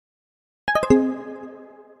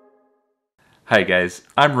Hi guys,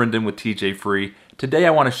 I'm Rendon with TJ Free. Today I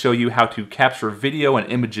want to show you how to capture video and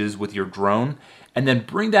images with your drone and then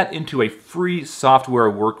bring that into a free software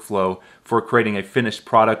workflow for creating a finished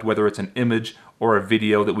product, whether it's an image or a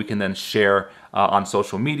video that we can then share on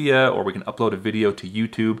social media, or we can upload a video to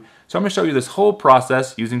YouTube. So I'm going to show you this whole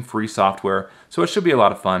process using free software, so it should be a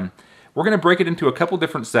lot of fun. We're going to break it into a couple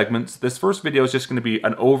different segments. This first video is just going to be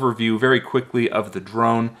an overview very quickly of the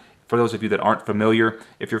drone. For those of you that aren't familiar,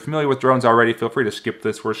 if you're familiar with drones already, feel free to skip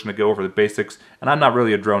this. We're just going to go over the basics, and I'm not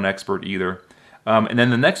really a drone expert either. And then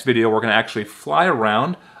the next video, we're going to actually fly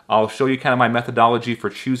around. I'll show you kind of my methodology for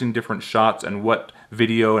choosing different shots and what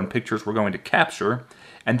video and pictures we're going to capture.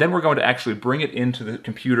 And then we're going to actually bring it into the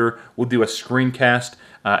computer. We'll do a screencast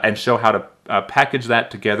and show how to package that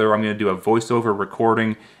together. I'm going to do a voiceover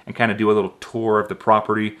recording and kind of do a little tour of the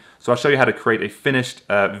property. So I'll show you how to create a finished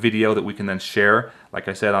video that we can then share, like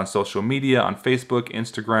I said, on social media, on Facebook,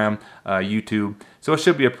 Instagram, YouTube. So it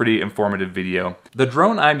should be a pretty informative video. The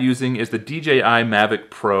drone I'm using is the DJI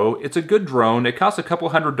Mavic Pro. It's a good drone. It costs a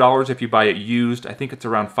couple $100s if you buy it used. I think it's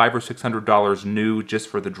around $500 or $600 new just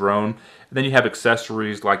for the drone. And then you have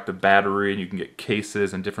accessories like the battery, and you can get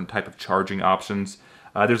cases and different type of charging options.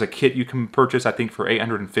 There's a kit you can purchase, I think for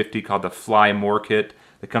 $850, called the Fly More kit.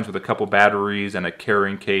 That comes with a couple batteries and a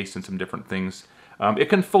carrying case and some different things. It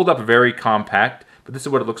can fold up very compact, but this is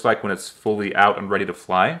what it looks like when it's fully out and ready to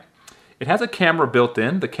fly. It has a camera built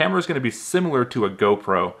in. The camera is going to be similar to a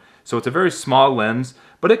GoPro, so it's a very small lens,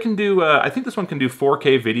 but it can do, I think this one can do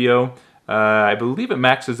 4K video. I believe it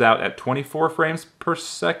maxes out at 24 frames per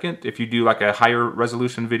second if you do like a higher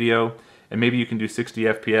resolution video, and maybe you can do 60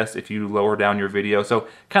 FPS if you lower down your video. So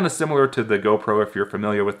kind of similar to the GoPro if you're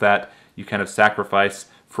familiar with that. You kind of sacrifice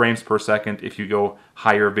frames per second if you go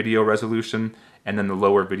higher video resolution, and then the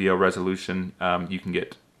lower video resolution you can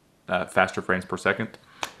get faster frames per second.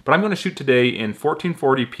 But I'm going to shoot today in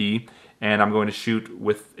 1440p, and I'm going to shoot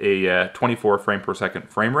with a 24 frame per second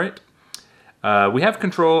frame rate. We have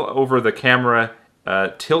control over the camera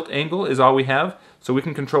tilt angle is all we have, so we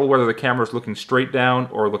can control whether the camera is looking straight down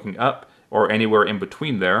or looking up or anywhere in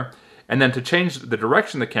between there. And then to change the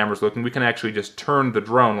direction the camera's looking, we can actually just turn the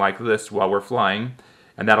drone like this while we're flying,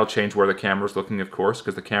 and that'll change where the camera's looking, of course,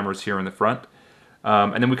 because the camera's here in the front.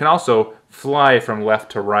 And then we can also fly from left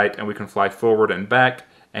to right, and we can fly forward and back,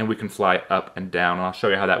 and we can fly up and down. And I'll show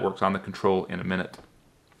you how that works on the control in a minute.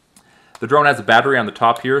 The drone has a battery on the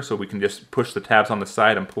top here, so we can just push the tabs on the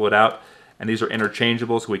side and pull it out. And these are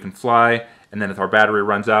interchangeable, so we can fly. And then if our battery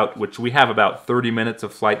runs out, which we have about 30 minutes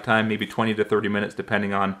of flight time, maybe 20 to 30 minutes,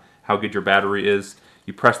 depending on how good your battery is,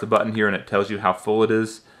 you press the button here and it tells you how full it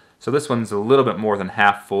is. So this one's a little bit more than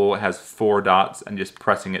half full. It has 4 dots, and just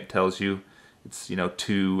pressing it tells you it's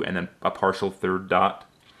 2 and then a partial third dot.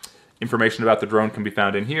 Information about the drone can be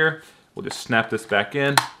found in here. We'll just snap this back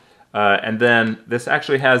in. And then this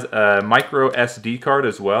actually has a micro SD card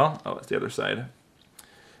as well. Oh, it's the other side.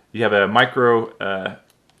 You have a micro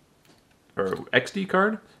or XD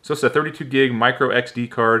card. So it's a 32 gig micro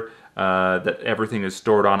XD card that everything is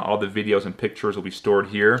stored on. All the videos and pictures will be stored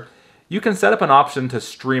here. You can set up an option to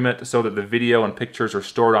stream it so that the video and pictures are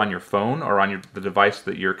stored on your phone or on the device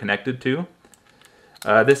that you're connected to.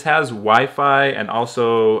 This has Wi-Fi and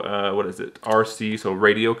also, RC, so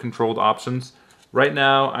radio controlled options. Right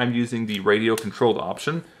now I'm using the radio controlled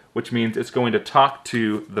option, which means it's going to talk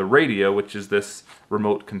to the radio, which is this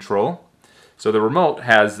remote control. So the remote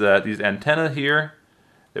has these antenna here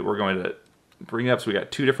that we're going to bring up. So we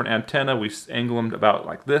got 2 different antenna. We angle them about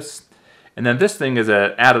like this. And then this thing is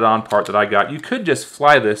an added on part that I got. You could just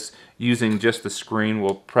fly this using just the screen.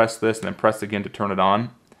 We'll press this and then press again to turn it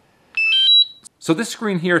on. So this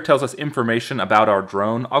screen here tells us information about our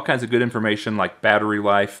drone, all kinds of good information like battery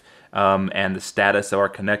life and the status of our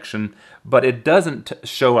connection, but it doesn't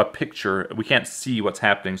show a picture. We can't see what's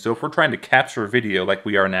happening. So if we're trying to capture video like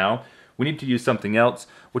we are now, we need to use something else,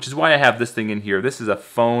 which is why I have this thing in here. This is a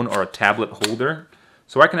phone or a tablet holder.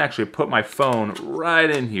 So I can actually put my phone right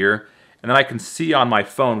in here, and then I can see on my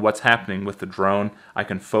phone what's happening with the drone. I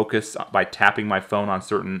can focus by tapping my phone on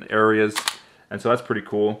certain areas, and so that's pretty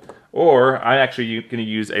cool. Or I'm actually going to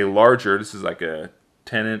use a larger, this is like a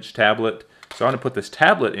 10-inch tablet. So I'm going to put this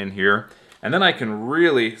tablet in here, and then I can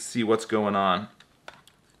really see what's going on.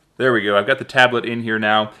 There we go. I've got the tablet in here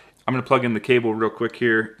now. I'm going to plug in the cable real quick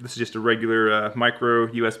here. This is just a regular micro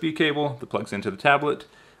USB cable that plugs into the tablet.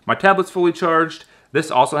 My tablet's fully charged.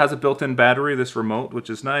 This also has a built-in battery, this remote, which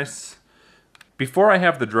is nice. Before I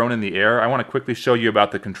have the drone in the air, I want to quickly show you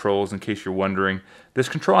about the controls in case you're wondering. This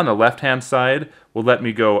control on the left-hand side will let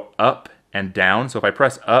me go up and down. So if I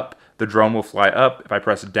press up, the drone will fly up. If I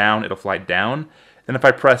press down, it'll fly down. Then if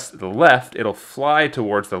I press the left, it'll fly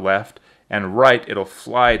towards the left, and right, it'll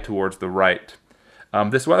fly towards the right.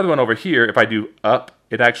 This other one over here, if I do up,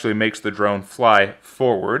 it actually makes the drone fly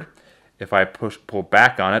forward. If I pull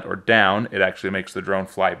back on it or down, it actually makes the drone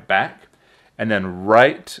fly back. And then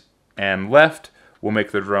right and left will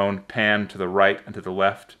make the drone pan to the right and to the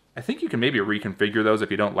left. I think you can maybe reconfigure those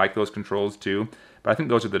if you don't like those controls too, but I think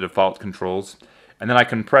those are the default controls. And then I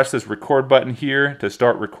can press this record button here to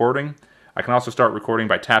start recording. I can also start recording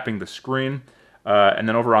by tapping the screen. And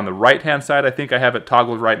then over on the right hand side, I think I have it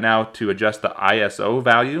toggled right now to adjust the ISO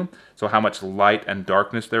value, so how much light and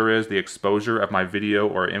darkness there is, the exposure of my video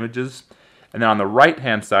or images. And then on the right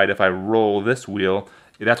hand side, if I roll this wheel,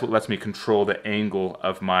 that's what lets me control the angle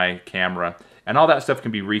of my camera. And all that stuff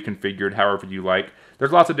can be reconfigured however you like.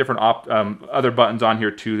 There's lots of different other buttons on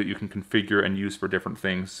here too that you can configure and use for different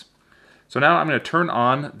things. So now I'm going to turn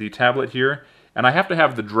on the tablet here, and I have to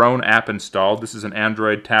have the drone app installed. This is an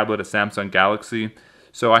Android tablet, a Samsung Galaxy.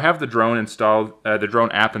 So I have the drone installed, the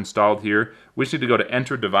drone app installed here. We just need to go to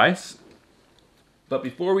Enter Device. But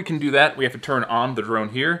before we can do that, we have to turn on the drone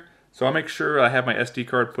here. So I'll make sure I have my SD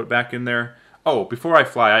card put back in there. Oh, before I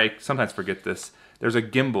fly, I sometimes forget this. There's a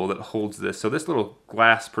gimbal that holds this. So this little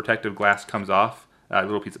glass, protective glass comes off, a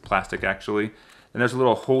little piece of plastic actually. And there's a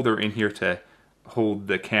little holder in here to hold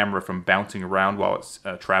the camera from bouncing around while it's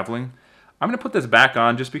traveling. I'm going to put this back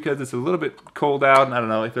on just because it's a little bit cold out, and I don't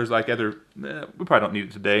know if there's like other, we probably don't need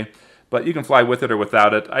it today, but you can fly with it or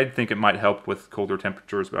without it. I think it might help with colder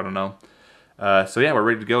temperatures, but I don't know. So yeah, we're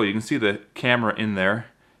ready to go. You can see the camera in there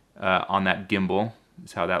on that gimbal.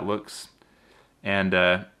 Is how that looks. And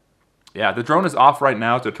yeah, the drone is off right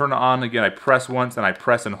now. To turn it on, again, I press once, then I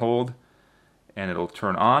press and hold, and it'll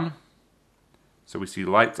turn on. So we see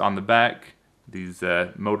lights on the back. These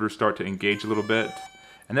motors start to engage a little bit.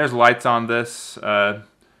 And there's lights on this. And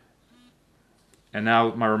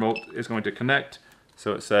now my remote is going to connect.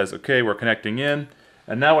 So it says, okay, we're connecting in.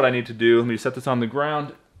 And now what I need to do, let me set this on the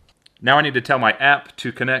ground. Now I need to tell my app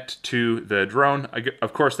to connect to the drone.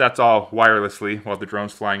 Of course, that's all wirelessly while the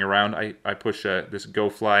drone's flying around. I push this Go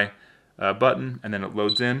Fly button, and then it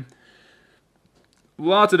loads in.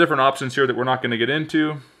 Lots of different options here that we're not going to get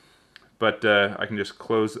into. But I can just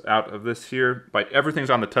close out of this here. But everything's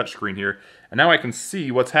on the touch screen here. And now I can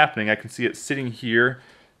see what's happening. I can see it sitting here.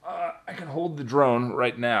 I can hold the drone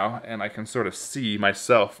right now, and I can sort of see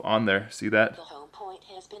myself on there. See that? The home point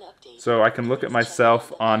has been updated. So I can look at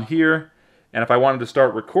myself on here. And if I wanted to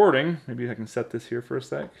start recording, maybe I can set this here for a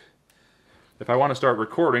sec. If I want to start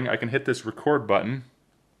recording, I can hit this record button.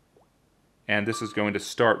 And this is going to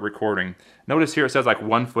start recording. Notice here it says like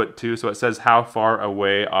 1 foot too, so it says how far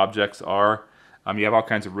away objects are. You have all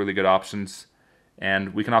kinds of really good options.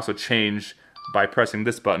 And we can also change, by pressing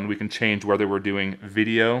this button, we can change whether we're doing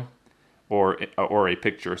video or a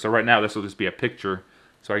picture. So right now this will just be a picture.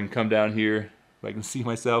 So I can come down here, if I can see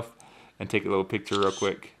myself, and take a little picture real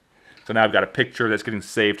quick. So now I've got a picture that's getting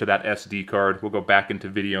saved to that SD card. We'll go back into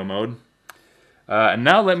video mode. And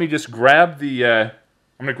now let me just grab the...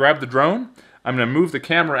 I'm going to grab the drone, I'm going to move the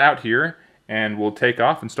camera out here, and we'll take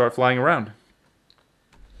off and start flying around.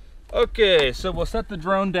 Okay, so we'll set the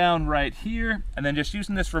drone down right here, and then just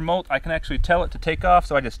using this remote, I can actually tell it to take off.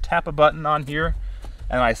 So I just tap a button on here,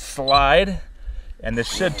 and I slide, and this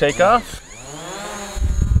should take off.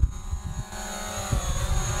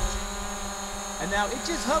 And now it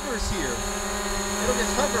just hovers here. It'll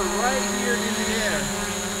just hover right here in the air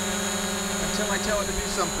until I tell it to do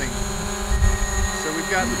something. So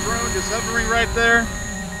we've got the drone just hovering right there.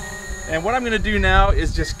 And what I'm going to do now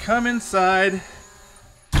is just come inside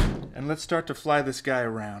and let's start to fly this guy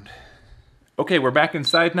around. Okay, we're back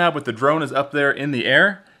inside now, but the drone is up there in the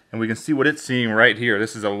air and we can see what it's seeing right here.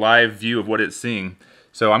 This is a live view of what it's seeing.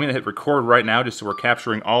 So I'm going to hit record right now just so we're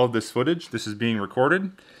capturing all of this footage. This is being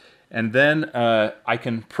recorded. And then I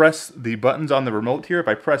can press the buttons on the remote here. If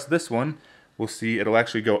I press this one, we'll see it'll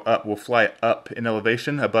actually go up. We'll fly up in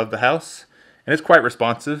elevation above the house. And it's quite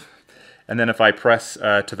responsive. And then if I press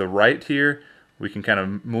to the right here, we can kind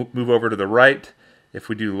of move over to the right. If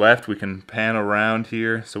we do left, we can pan around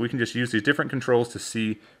here. So we can just use these different controls to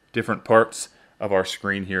see different parts of our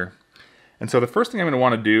screen here. And so the first thing I'm going to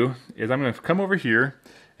want to do is I'm going to come over here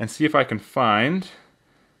and see if I can find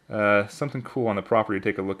something cool on the property to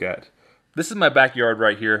take a look at. This is my backyard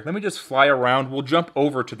right here. Let me just fly around. We'll jump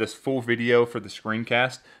over to this full video for the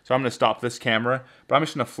screencast. So I'm going to stop this camera, but I'm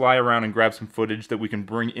just going to fly around and grab some footage that we can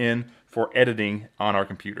bring in for editing on our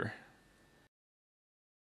computer.